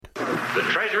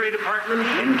Treasury Department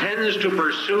intends to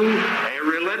pursue a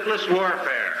relentless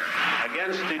warfare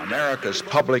against America's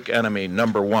public enemy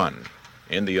number one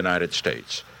in the United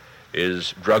States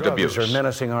is drug abuse. Drugs are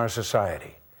menacing our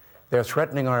society. They're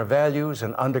threatening our values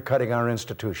and undercutting our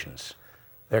institutions.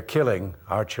 They're killing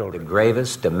our children. The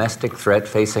gravest domestic threat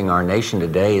facing our nation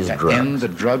today is drugs. To end the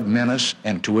drug menace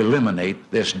and to eliminate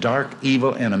this dark,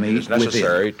 evil enemy It is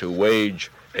necessary to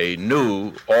wage a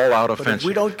new, all-out offensive. But if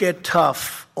we don't get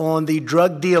tough on the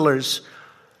drug dealers,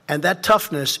 and that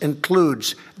toughness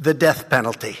includes the death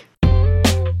penalty.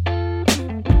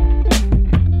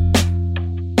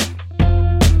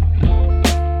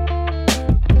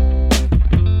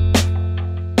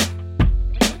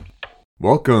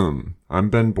 Welcome, I'm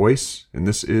Ben Boyce, and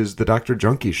this is the Dr.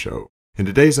 Junkie Show. And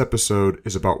today's episode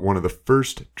is about one of the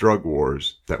first drug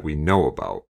wars that we know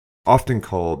about, often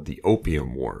called the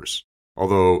Opium Wars,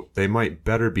 although they might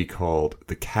better be called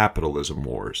the Capitalism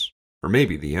Wars, or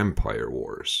maybe the Empire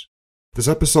Wars. This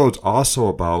episode's also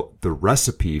about the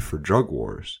recipe for drug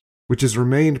wars, which has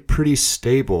remained pretty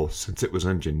stable since it was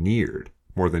engineered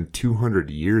more than 200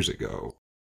 years ago.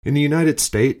 In the United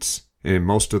States, and in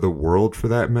most of the world for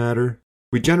that matter,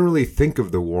 we generally think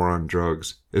of the war on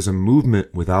drugs as a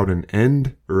movement without an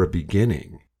end or a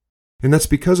beginning. And that's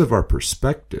because of our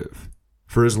perspective.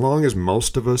 For as long as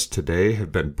most of us today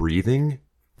have been breathing,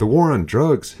 the war on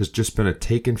drugs has just been a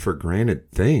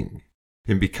taken-for-granted thing.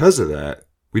 And because of that,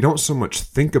 we don't so much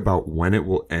think about when it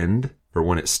will end, or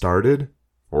when it started,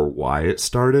 or why it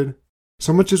started,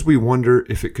 so much as we wonder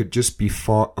if it could just be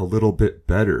fought a little bit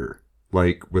better,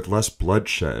 like with less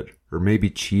bloodshed, or maybe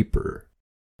cheaper.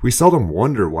 We seldom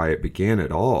wonder why it began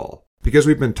at all, because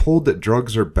we've been told that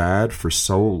drugs are bad for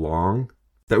so long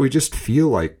that we just feel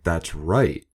like that's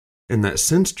right. And that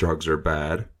since drugs are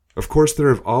bad, of course there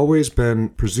have always been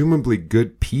presumably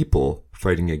good people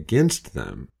fighting against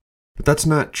them. But that's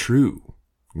not true,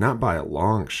 not by a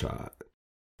long shot.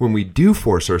 When we do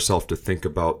force ourselves to think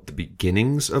about the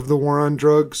beginnings of the war on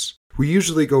drugs, we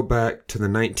usually go back to the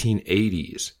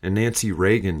 1980s and Nancy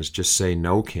Reagan's Just Say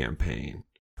No campaign.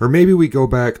 Or maybe we go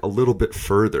back a little bit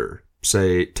further,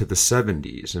 say to the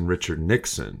 70s and Richard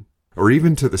Nixon, or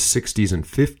even to the 60s and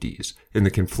 50s in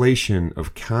the conflation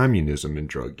of communism and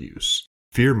drug use,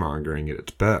 fear-mongering at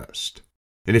its best.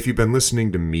 And if you've been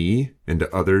listening to me and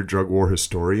to other drug war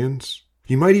historians,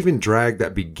 you might even drag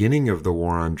that beginning of the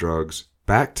war on drugs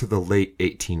back to the late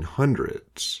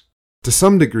 1800s. To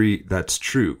some degree, that's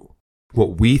true.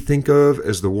 What we think of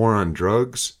as the war on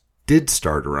drugs did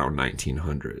start around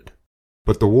 1900.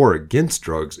 But the war against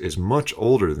drugs is much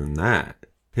older than that,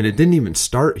 and it didn't even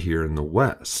start here in the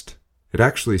West. It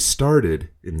actually started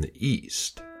in the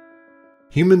East.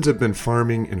 Humans have been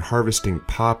farming and harvesting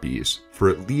poppies for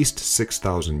at least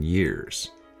 6,000 years,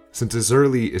 since as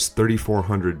early as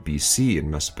 3400 BC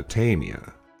in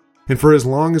Mesopotamia. And for as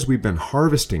long as we've been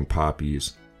harvesting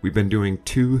poppies, we've been doing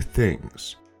two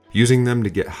things: using them to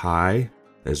get high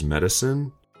as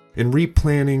medicine, and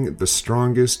replanting the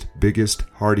strongest, biggest,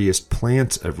 hardiest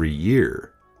plants every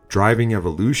year, driving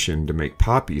evolution to make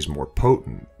poppies more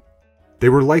potent. They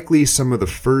were likely some of the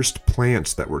first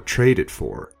plants that were traded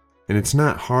for, and it's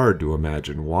not hard to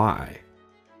imagine why.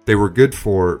 They were good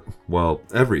for, well,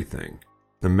 everything.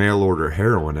 The mail-order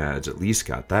heroin ads at least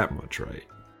got that much right.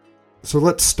 So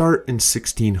let's start in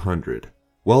 1600,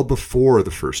 well before the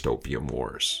first Opium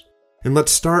Wars. And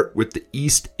let's start with the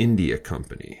East India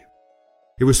Company.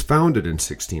 It was founded in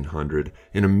 1600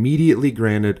 and immediately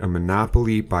granted a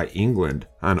monopoly by England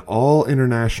on all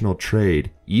international trade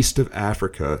east of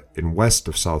Africa and west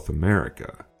of South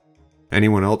America.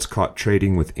 Anyone else caught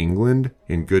trading with England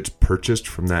in goods purchased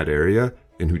from that area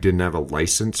and who didn't have a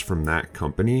license from that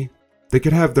company, they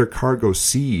could have their cargo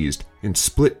seized and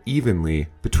split evenly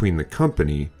between the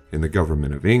company and the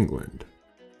government of England.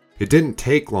 It didn't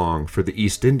take long for the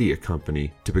East India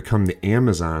Company to become the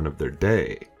Amazon of their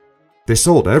day. They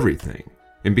sold everything,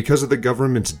 and because of the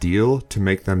government's deal to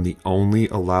make them the only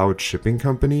allowed shipping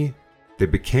company, they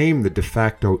became the de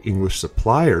facto English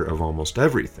supplier of almost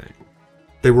everything.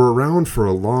 They were around for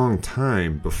a long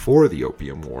time before the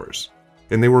Opium Wars,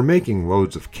 and they were making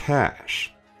loads of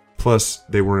cash. Plus,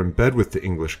 they were in bed with the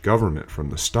English government from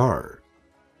the start.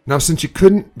 Now, since you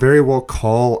couldn't very well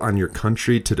call on your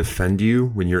country to defend you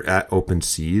when you're at open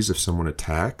seas if someone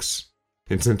attacks,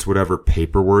 and since whatever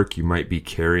paperwork you might be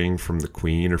carrying from the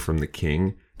Queen or from the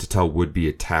King to tell would-be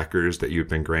attackers that you had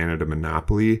been granted a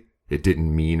monopoly, it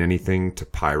didn't mean anything to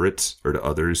pirates or to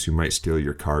others who might steal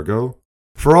your cargo.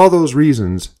 For all those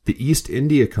reasons, the East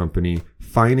India Company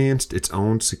financed its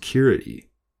own security,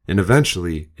 and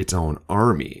eventually its own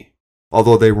army.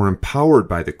 Although they were empowered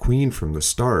by the Queen from the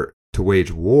start, to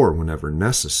wage war whenever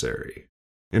necessary.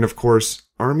 And of course,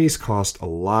 armies cost a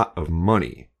lot of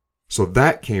money, so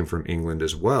that came from England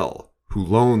as well, who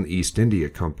loaned the East India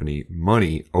Company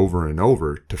money over and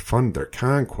over to fund their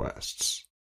conquests.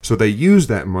 So they used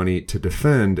that money to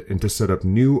defend and to set up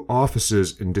new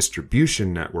offices and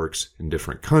distribution networks in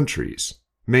different countries,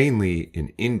 mainly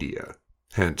in India,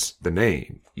 hence the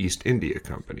name East India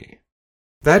Company.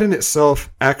 That in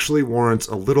itself actually warrants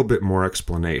a little bit more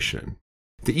explanation.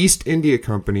 The East India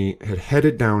Company had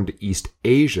headed down to East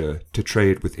Asia to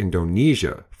trade with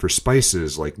Indonesia for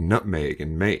spices like nutmeg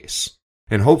and mace,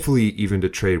 and hopefully even to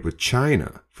trade with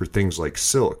China for things like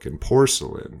silk and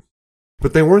porcelain.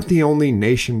 But they weren't the only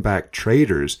nation-backed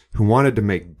traders who wanted to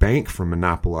make bank from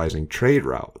monopolizing trade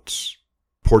routes.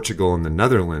 Portugal and the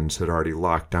Netherlands had already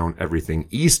locked down everything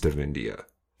east of India,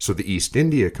 so the East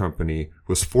India Company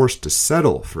was forced to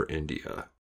settle for India.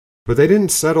 But they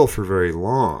didn't settle for very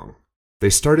long. They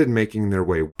started making their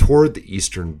way toward the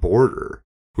eastern border,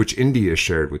 which India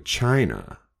shared with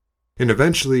China. And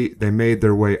eventually they made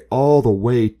their way all the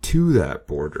way to that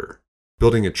border,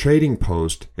 building a trading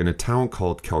post in a town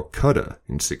called Calcutta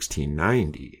in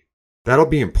 1690. That'll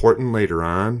be important later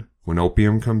on when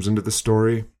opium comes into the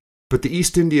story. But the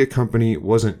East India Company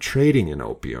wasn't trading in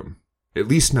opium, at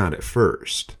least not at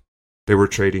first. They were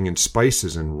trading in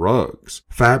spices and rugs,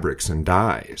 fabrics and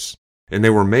dyes, and they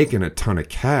were making a ton of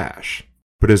cash.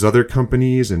 But as other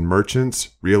companies and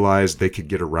merchants realized they could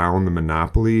get around the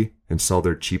monopoly and sell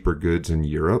their cheaper goods in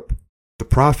Europe, the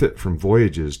profit from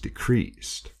voyages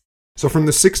decreased. So from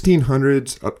the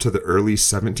 1600s up to the early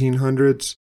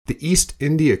 1700s, the East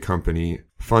India Company,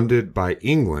 funded by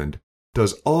England,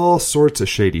 does all sorts of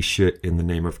shady shit in the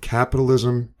name of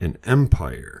capitalism and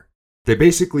empire. They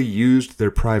basically used their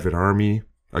private army,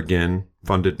 again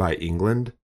funded by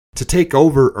England, to take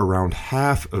over around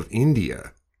half of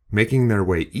India, making their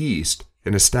way east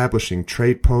and establishing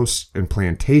trade posts and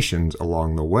plantations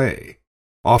along the way,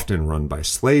 often run by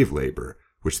slave labor,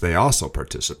 which they also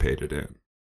participated in.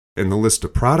 And the list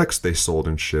of products they sold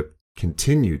and shipped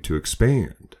continued to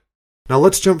expand. Now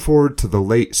let's jump forward to the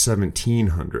late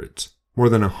 1700s, more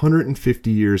than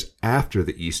 150 years after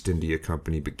the East India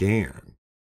Company began.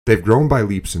 They've grown by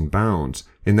leaps and bounds,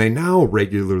 and they now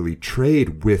regularly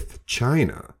trade with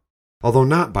China, although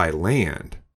not by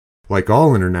land. Like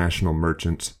all international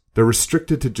merchants, they're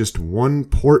restricted to just one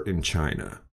port in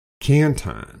China,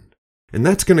 Canton, and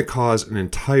that's going to cause an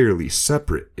entirely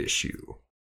separate issue.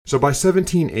 So by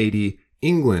 1780,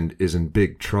 England is in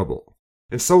big trouble,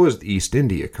 and so is the East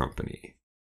India Company.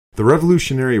 The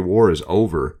Revolutionary War is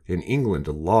over and England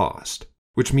lost,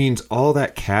 which means all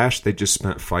that cash they just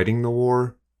spent fighting the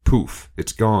war, poof,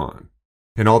 it's gone.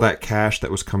 And all that cash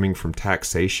that was coming from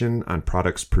taxation on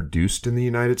products produced in the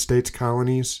United States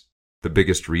colonies, the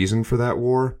biggest reason for that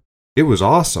war, it was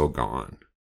also gone.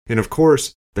 And of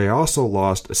course, they also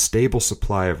lost a stable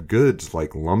supply of goods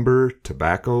like lumber,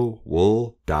 tobacco,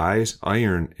 wool, dyes,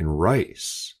 iron, and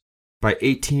rice. By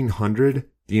 1800,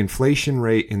 the inflation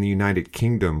rate in the United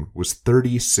Kingdom was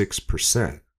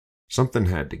 36%. Something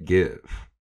had to give.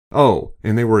 Oh,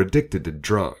 and they were addicted to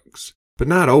drugs, but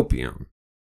not opium.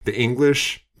 The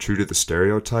English, true to the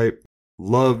stereotype,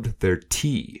 loved their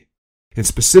tea. And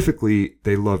specifically,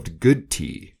 they loved good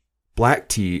tea, black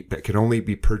tea that could only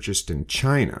be purchased in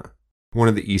China, one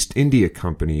of the East India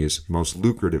Company's most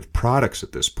lucrative products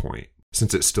at this point,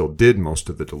 since it still did most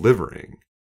of the delivering.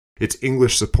 Its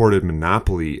English-supported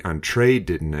monopoly on trade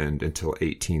didn't end until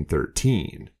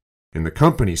 1813, and the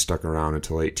company stuck around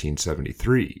until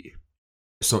 1873.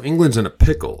 So England's in a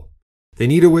pickle. They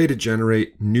need a way to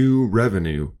generate new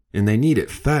revenue, and they need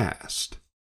it fast.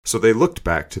 So they looked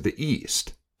back to the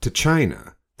East, to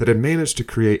China, that had managed to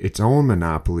create its own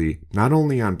monopoly not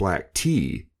only on black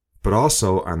tea, but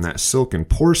also on that silk and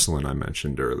porcelain I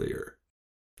mentioned earlier.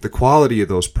 The quality of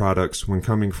those products when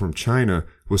coming from China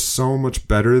was so much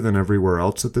better than everywhere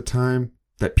else at the time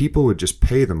that people would just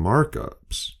pay the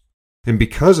markups. And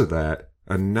because of that,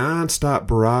 a non-stop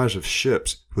barrage of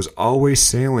ships was always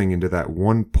sailing into that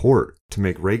one port to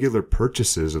make regular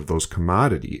purchases of those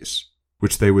commodities,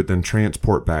 which they would then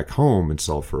transport back home and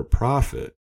sell for a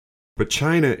profit. But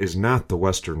China is not the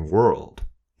Western world,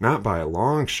 not by a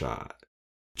long shot.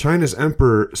 China's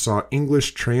emperor saw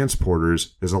English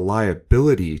transporters as a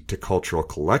liability to cultural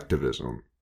collectivism.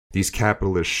 These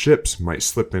capitalist ships might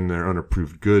slip in their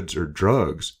unapproved goods or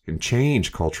drugs and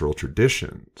change cultural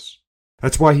traditions.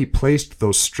 That's why he placed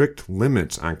those strict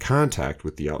limits on contact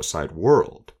with the outside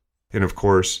world. And of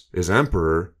course, as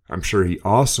emperor, I'm sure he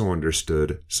also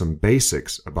understood some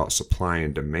basics about supply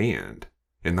and demand.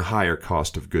 And the higher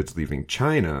cost of goods leaving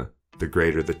China, the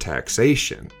greater the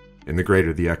taxation. and the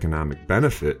greater the economic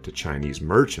benefit to Chinese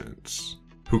merchants.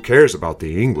 Who cares about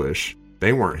the English?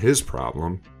 They weren't his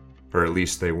problem, or at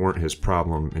least they weren't his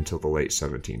problem until the late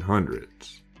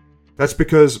 1700s. That's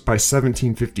because by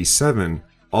 1757,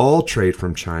 all trade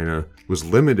from China was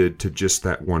limited to just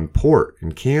that one port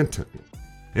in Canton.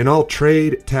 And all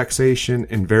trade, taxation,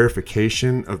 and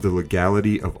verification of the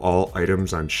legality of all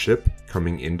items on ship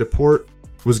coming into port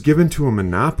was given to a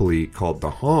monopoly called the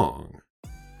Hong.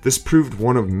 This proved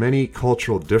one of many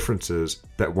cultural differences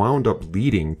that wound up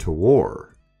leading to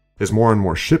war. As more and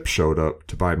more ships showed up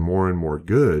to buy more and more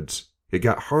goods, it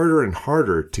got harder and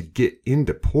harder to get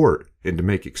into port and to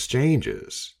make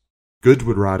exchanges. Goods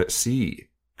would rot at sea.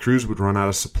 Crews would run out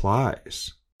of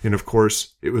supplies. And of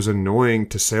course, it was annoying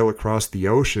to sail across the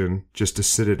ocean just to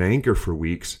sit at anchor for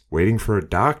weeks waiting for a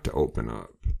dock to open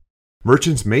up.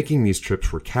 Merchants making these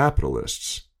trips were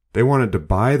capitalists. They wanted to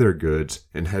buy their goods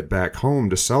and head back home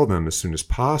to sell them as soon as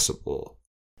possible.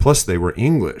 Plus, they were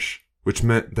English, which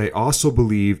meant they also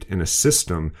believed in a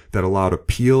system that allowed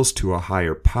appeals to a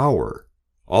higher power,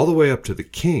 all the way up to the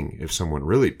king if someone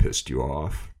really pissed you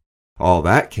off. All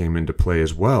that came into play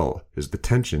as well as the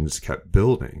tensions kept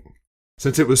building.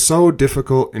 Since it was so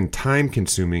difficult and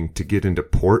time-consuming to get into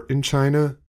port in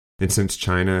China, and since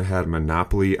China had a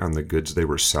monopoly on the goods they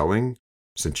were selling,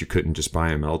 since you couldn't just buy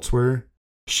them elsewhere,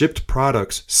 shipped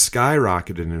products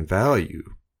skyrocketed in value,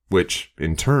 which,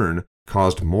 in turn,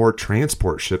 caused more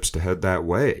transport ships to head that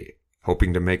way,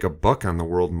 hoping to make a buck on the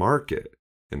world market,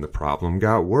 and the problem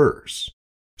got worse.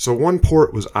 So one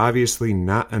port was obviously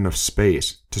not enough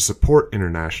space to support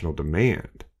international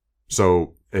demand.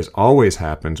 So, as always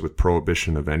happens with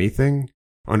prohibition of anything,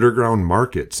 underground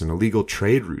markets and illegal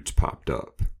trade routes popped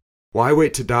up. Why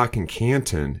wait to dock in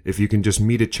Canton if you can just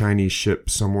meet a Chinese ship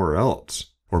somewhere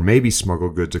else, or maybe smuggle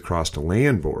goods across a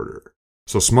land border?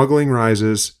 So smuggling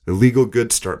rises, illegal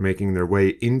goods start making their way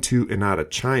into and out of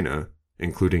China,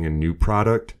 including a new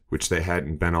product, which they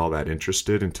hadn't been all that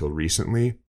interested until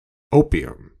recently,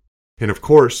 opium. And of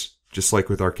course, just like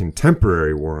with our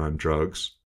contemporary war on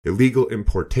drugs, illegal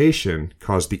importation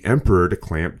caused the emperor to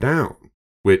clamp down,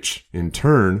 which in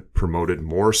turn promoted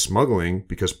more smuggling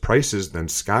because prices then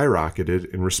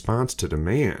skyrocketed in response to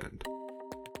demand.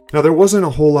 Now, there wasn't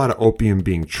a whole lot of opium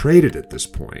being traded at this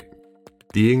point.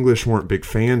 The English weren't big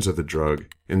fans of the drug,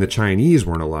 and the Chinese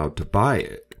weren't allowed to buy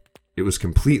it. It was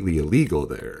completely illegal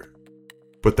there.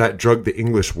 But that drug the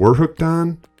English were hooked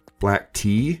on, black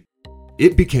tea,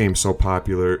 it became so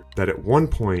popular that at one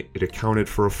point it accounted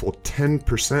for a full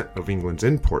 10% of England's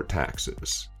import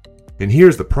taxes. And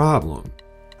here's the problem.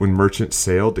 When merchants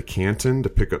sailed to Canton to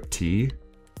pick up tea,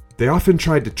 they often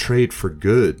tried to trade for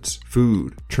goods,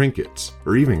 food, trinkets,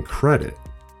 or even credit.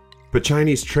 But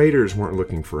Chinese traders weren't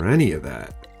looking for any of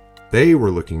that. They were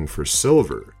looking for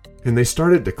silver, and they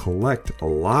started to collect a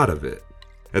lot of it.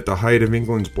 At the height of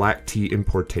England's black tea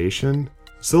importation,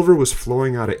 silver was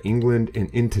flowing out of England and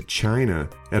into China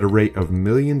at a rate of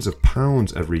millions of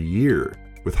pounds every year,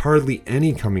 with hardly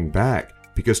any coming back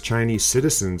because Chinese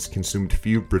citizens consumed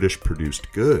few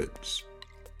British-produced goods.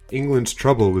 England's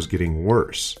trouble was getting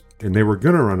worse, and they were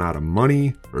going to run out of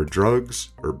money or drugs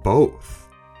or both.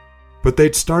 But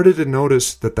they'd started to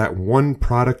notice that that one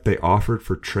product they offered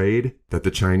for trade that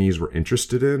the Chinese were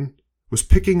interested in was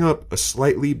picking up a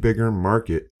slightly bigger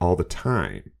market all the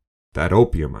time, that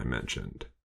opium I mentioned.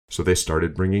 So they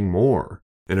started bringing more,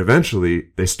 and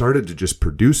eventually they started to just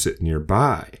produce it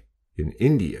nearby, in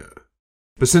India.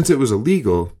 But since it was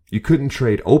illegal, you couldn't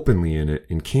trade openly in it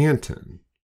in Canton.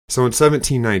 So in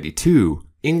 1792,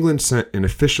 England sent an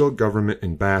official government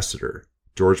ambassador,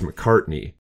 George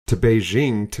Macartney, to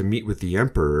Beijing to meet with the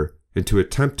emperor and to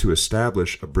attempt to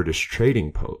establish a British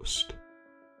trading post.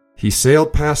 He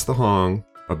sailed past the Hong,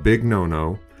 a big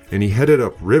no-no, and he headed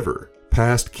upriver,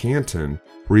 past Canton,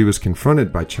 where he was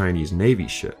confronted by Chinese Navy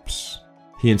ships.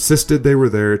 He insisted they were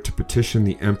there to petition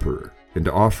the emperor and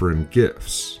to offer him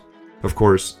gifts. Of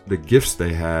course, the gifts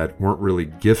they had weren't really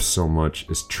gifts so much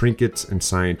as trinkets and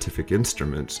scientific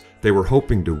instruments they were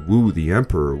hoping to woo the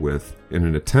emperor with in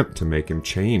an attempt to make him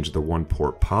change the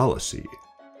one-port policy.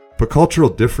 But cultural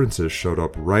differences showed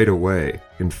up right away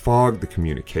and fogged the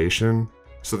communication,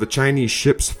 so the Chinese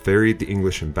ships ferried the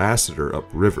English ambassador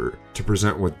upriver to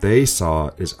present what they saw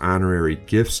as honorary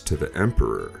gifts to the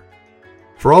emperor.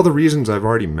 For all the reasons I've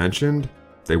already mentioned,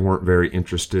 they weren't very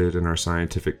interested in our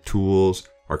scientific tools,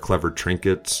 our clever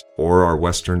trinkets, or our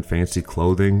Western fancy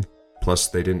clothing, plus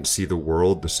they didn't see the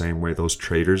world the same way those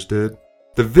traders did.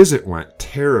 The visit went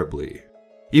terribly.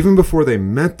 Even before they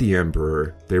met the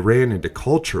emperor, they ran into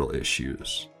cultural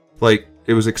issues. Like,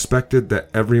 it was expected that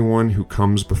everyone who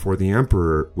comes before the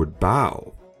emperor would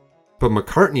bow. But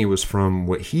Macartney was from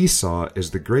what he saw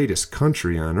as the greatest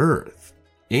country on earth,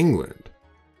 England.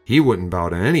 He wouldn't bow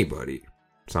to anybody.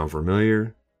 Sound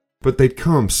familiar? But they'd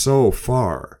come so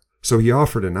far, so he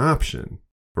offered an option,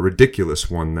 a ridiculous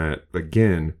one that,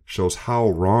 again, shows how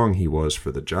wrong he was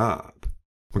for the job.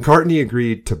 Macartney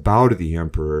agreed to bow to the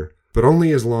emperor, but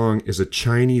only as long as a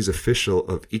Chinese official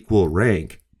of equal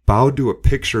rank bowed to a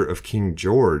picture of King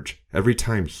George every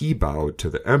time he bowed to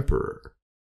the emperor.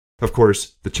 Of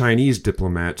course, the Chinese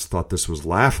diplomats thought this was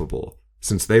laughable,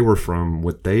 since they were from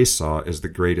what they saw as the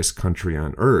greatest country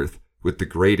on earth, with the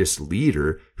greatest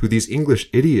leader who these English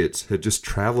idiots had just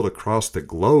traveled across the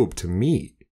globe to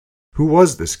meet. Who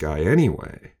was this guy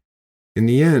anyway? In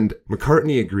the end,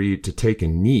 Macartney agreed to take a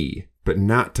knee, but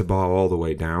not to bow all the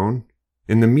way down,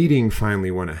 and the meeting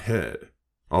finally went ahead,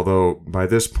 although by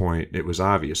this point it was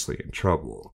obviously in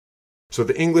trouble. So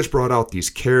the English brought out these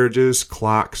carriages,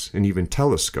 clocks, and even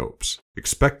telescopes,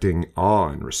 expecting awe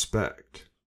and respect.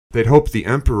 They'd hoped the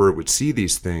emperor would see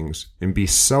these things and be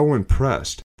so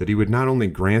impressed that he would not only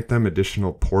grant them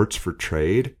additional ports for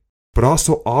trade, but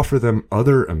also offer them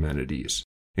other amenities,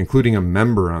 including a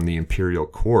member on the imperial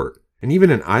court, and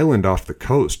even an island off the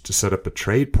coast to set up a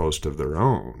trade post of their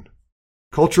own.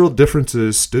 Cultural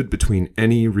differences stood between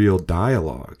any real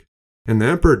dialogue, and the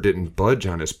emperor didn't budge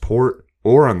on his port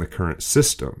or on the current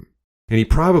system, and he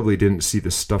probably didn't see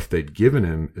the stuff they'd given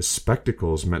him as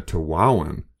spectacles meant to wow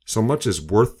him, so much as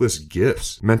worthless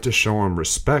gifts meant to show him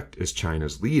respect as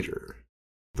China's leader.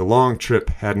 The long trip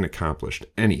hadn't accomplished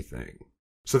anything.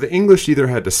 So the English either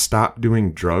had to stop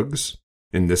doing drugs,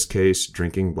 in this case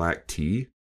drinking black tea,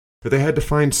 or they had to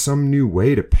find some new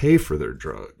way to pay for their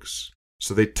drugs.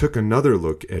 So they took another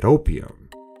look at opium.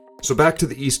 So back to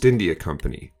the East India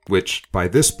Company, which by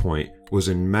this point was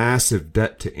in massive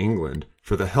debt to England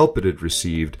for the help it had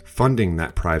received funding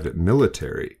that private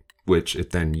military, which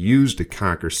it then used to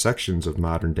conquer sections of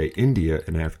modern-day India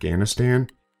and Afghanistan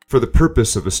for the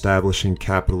purpose of establishing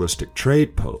capitalistic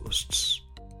trade posts.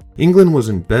 England was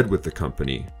in bed with the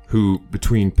company, who,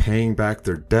 between paying back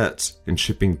their debts and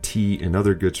shipping tea and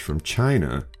other goods from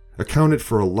China, accounted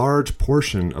for a large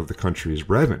portion of the country's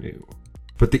revenue.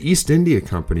 But the East India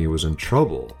Company was in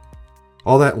trouble.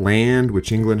 All that land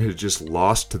which England had just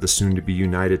lost to the soon-to-be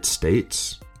United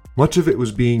States, much of it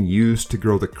was being used to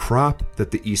grow the crop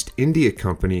that the East India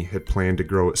Company had planned to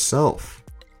grow itself,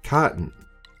 cotton,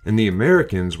 and the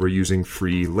Americans were using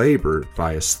free labor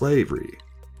via slavery,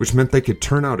 which meant they could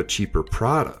turn out a cheaper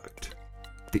product.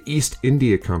 The East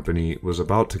India Company was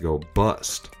about to go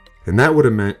bust, and that would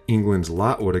have meant England's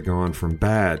lot would have gone from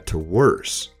bad to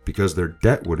worse because their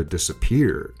debt would have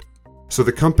disappeared. So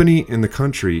the company and the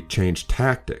country changed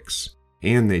tactics,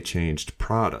 and they changed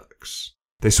products.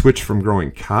 They switched from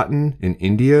growing cotton in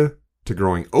India to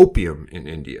growing opium in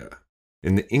India,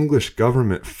 and the English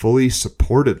government fully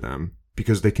supported them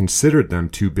because they considered them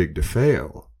too big to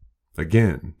fail.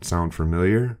 Again, sound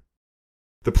familiar?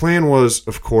 The plan was,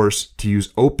 of course, to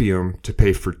use opium to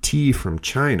pay for tea from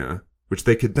China, which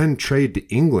they could then trade to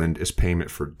England as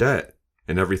payment for debt,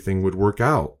 and everything would work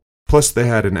out. Plus, they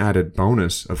had an added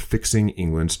bonus of fixing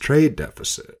England's trade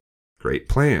deficit. Great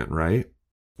plan, right?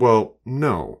 Well,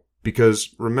 no,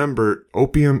 because remember,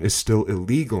 opium is still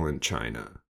illegal in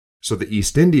China. So the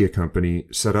East India Company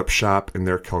set up shop in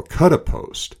their Calcutta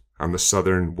post on the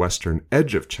southern-western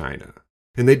edge of China,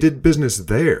 and they did business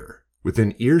there,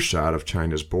 within earshot of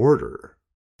China's border.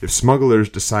 If smugglers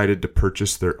decided to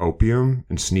purchase their opium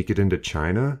and sneak it into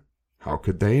China, how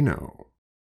could they know?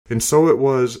 And so it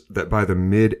was that by the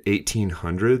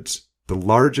mid-1800s, the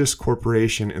largest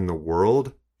corporation in the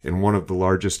world and one of the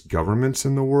largest governments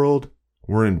in the world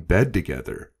were in bed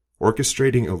together,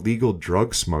 orchestrating illegal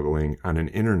drug smuggling on an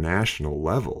international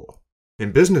level.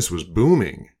 And business was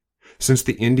booming. Since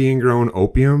the Indian-grown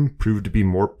opium proved to be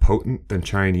more potent than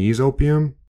Chinese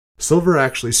opium, silver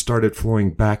actually started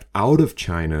flowing back out of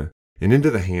China and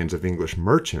into the hands of English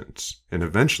merchants, and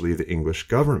eventually the English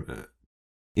government.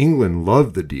 England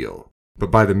loved the deal, but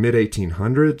by the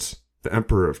mid-1800s, the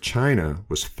Emperor of China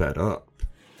was fed up.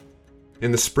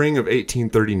 In the spring of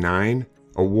 1839,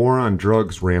 a war on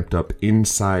drugs ramped up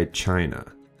inside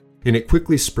China, and it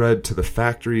quickly spread to the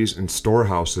factories and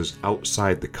storehouses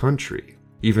outside the country,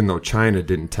 even though China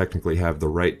didn't technically have the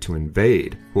right to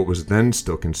invade what was then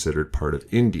still considered part of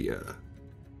India.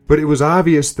 But it was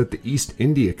obvious that the East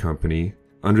India Company,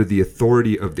 under the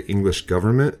authority of the English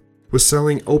government, was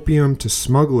selling opium to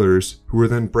smugglers who were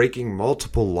then breaking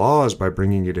multiple laws by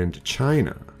bringing it into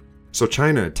China. So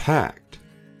China attacked.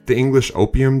 The English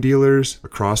opium dealers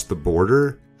across the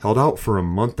border held out for a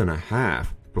month and a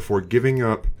half before giving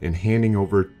up and handing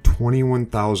over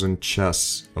 21,000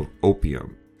 chests of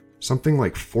opium, something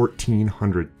like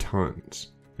 1,400 tons.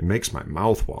 It makes my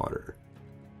mouth water.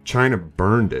 China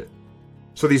burned it.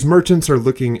 So these merchants are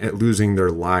looking at losing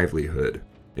their livelihood,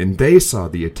 and they saw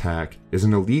the attack as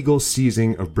an illegal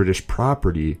seizing of British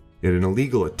property and an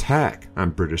illegal attack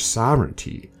on British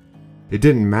sovereignty. It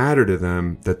didn't matter to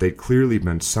them that they'd clearly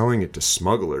been selling it to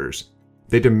smugglers.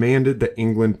 They demanded that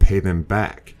England pay them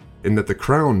back, and that the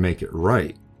Crown make it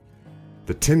right.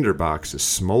 The tinderbox is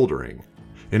smoldering,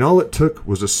 and all it took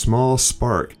was a small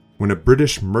spark when a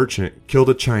British merchant killed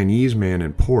a Chinese man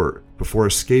in port before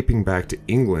escaping back to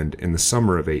England in the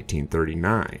summer of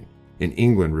 1839, and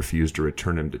England refused to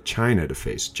return him to China to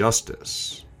face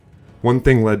justice. One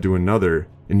thing led to another,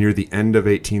 and near the end of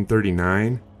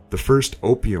 1839, the First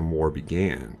Opium War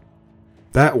began.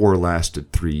 That war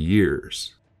lasted 3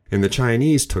 years, and the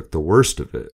Chinese took the worst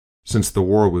of it, since the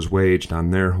war was waged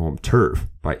on their home turf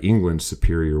by England's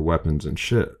superior weapons and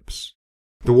ships.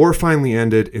 The war finally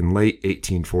ended in late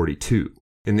 1842,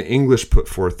 and the English put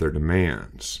forth their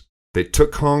demands. They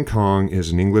took Hong Kong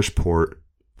as an English port.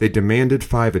 They demanded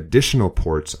 5 additional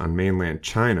ports on mainland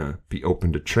China be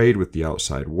open to trade with the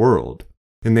outside world,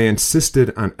 and they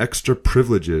insisted on extra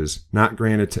privileges not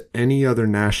granted to any other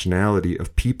nationality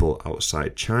of people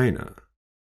outside China.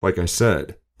 Like I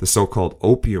said, the so-called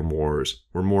Opium Wars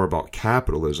were more about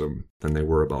capitalism than they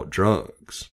were about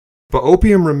drugs. But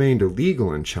opium remained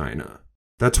illegal in China.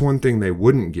 That's one thing they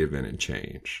wouldn't give in and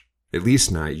change, at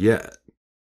least not yet.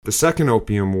 The Second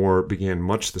Opium War began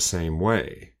much the same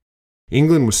way.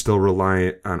 England was still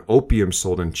reliant on opium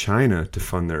sold in China to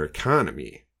fund their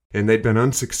economy, and they'd been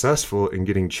unsuccessful in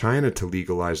getting China to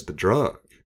legalize the drug.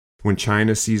 When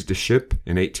China seized a ship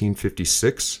in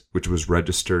 1856, which was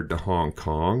registered to Hong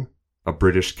Kong, a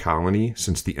British colony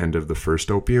since the end of the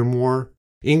First Opium War,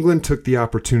 England took the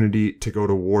opportunity to go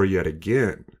to war yet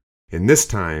again, and this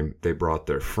time they brought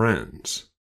their friends.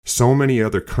 So many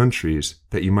other countries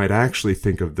that you might actually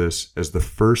think of this as the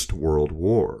First World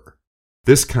War.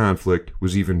 This conflict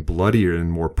was even bloodier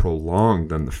and more prolonged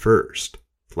than the first,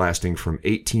 lasting from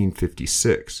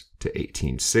 1856 to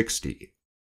 1860.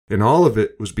 And all of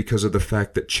it was because of the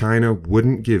fact that China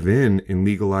wouldn't give in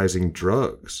legalizing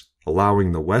drugs,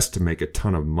 allowing the West to make a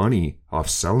ton of money off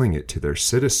selling it to their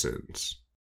citizens.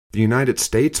 The United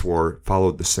States War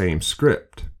followed the same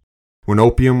script. When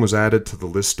opium was added to the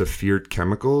list of feared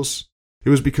chemicals, it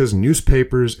was because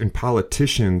newspapers and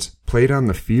politicians played on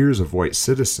the fears of white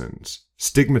citizens,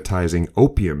 stigmatizing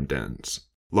opium dens,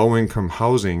 low-income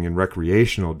housing and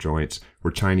recreational joints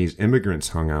where Chinese immigrants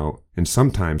hung out and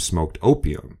sometimes smoked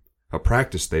opium, a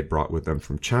practice they brought with them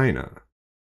from China.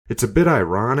 It's a bit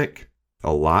ironic,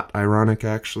 a lot ironic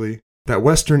actually, that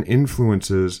Western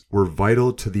influences were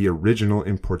vital to the original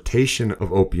importation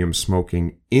of opium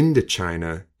smoking into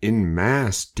China en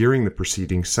masse during the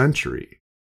preceding century.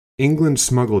 England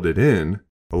smuggled it in,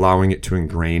 allowing it to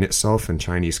ingrain itself in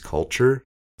Chinese culture.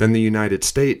 Then the United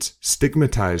States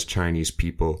stigmatized Chinese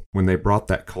people when they brought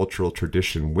that cultural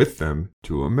tradition with them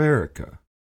to America.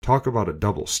 Talk about a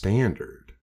double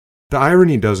standard. The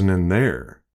irony doesn't end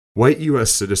there. White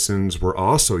U.S. citizens were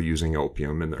also using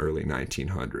opium in the early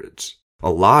 1900s. A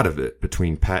lot of it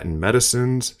between patent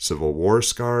medicines, Civil War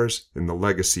scars, and the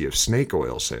legacy of snake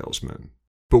oil salesmen.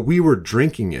 But we were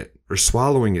drinking it or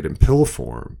swallowing it in pill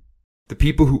form. The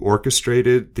people who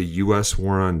orchestrated the U.S.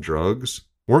 war on drugs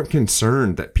weren't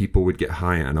concerned that people would get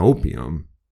high on opium.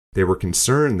 They were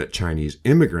concerned that Chinese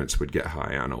immigrants would get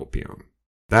high on opium.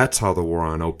 That's how the war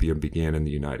on opium began in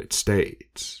the United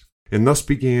States. And thus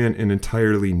began an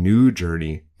entirely new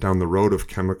journey down the road of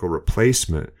chemical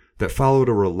replacement that followed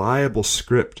a reliable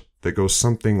script that goes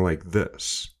something like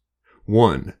this.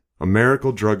 1. A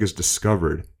miracle drug is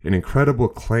discovered and incredible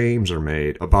claims are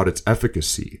made about its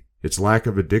efficacy, its lack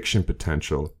of addiction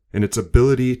potential, and its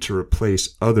ability to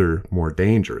replace other, more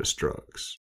dangerous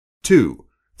drugs. 2.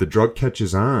 The drug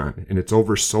catches on and it's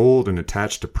oversold and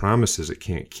attached to promises it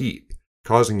can't keep,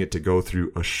 causing it to go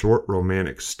through a short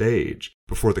romantic stage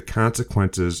before the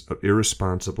consequences of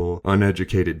irresponsible,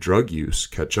 uneducated drug use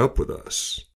catch up with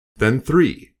us. Then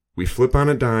 3. We flip on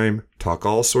a dime, talk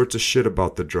all sorts of shit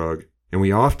about the drug, and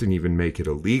we often even make it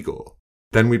illegal.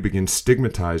 Then we begin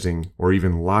stigmatizing or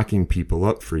even locking people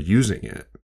up for using it.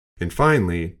 And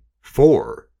finally,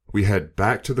 4. We head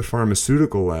back to the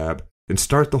pharmaceutical lab and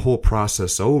start the whole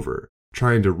process over,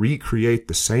 trying to recreate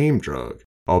the same drug,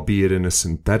 albeit in a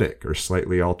synthetic or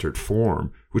slightly altered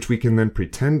form, which we can then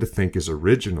pretend to think is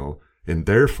original and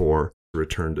therefore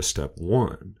return to step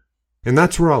 1. And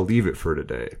that's where I'll leave it for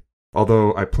today,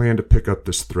 although I plan to pick up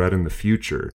this thread in the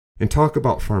future and talk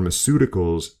about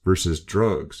pharmaceuticals versus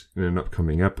drugs in an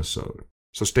upcoming episode,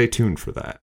 so stay tuned for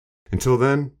that. Until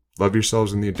then, Love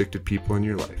yourselves and the addicted people in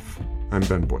your life. I'm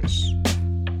Ben Boyce.